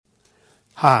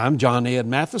Hi, I'm John Ed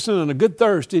Matheson, and a good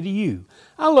Thursday to you.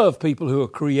 I love people who are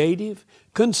creative.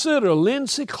 Consider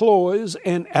Lindsay Cloys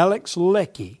and Alex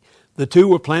Leckie. The two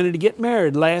were planning to get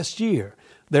married last year.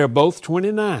 They're both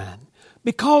 29.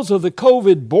 Because of the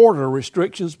COVID border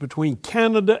restrictions between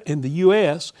Canada and the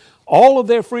U.S., all of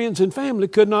their friends and family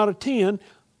could not attend,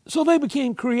 so they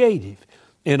became creative.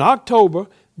 In October,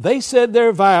 they said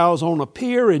their vows on a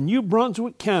pier in New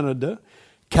Brunswick, Canada.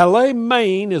 Calais,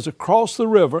 Maine is across the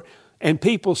river, and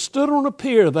people stood on a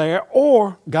pier there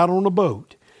or got on a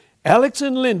boat. Alex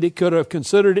and Lindy could have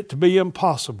considered it to be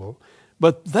impossible,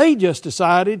 but they just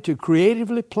decided to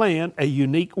creatively plan a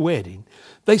unique wedding.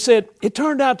 They said it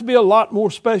turned out to be a lot more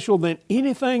special than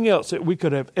anything else that we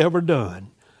could have ever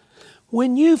done.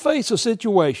 When you face a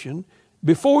situation,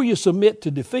 before you submit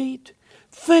to defeat,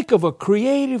 think of a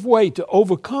creative way to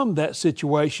overcome that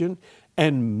situation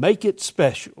and make it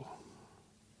special.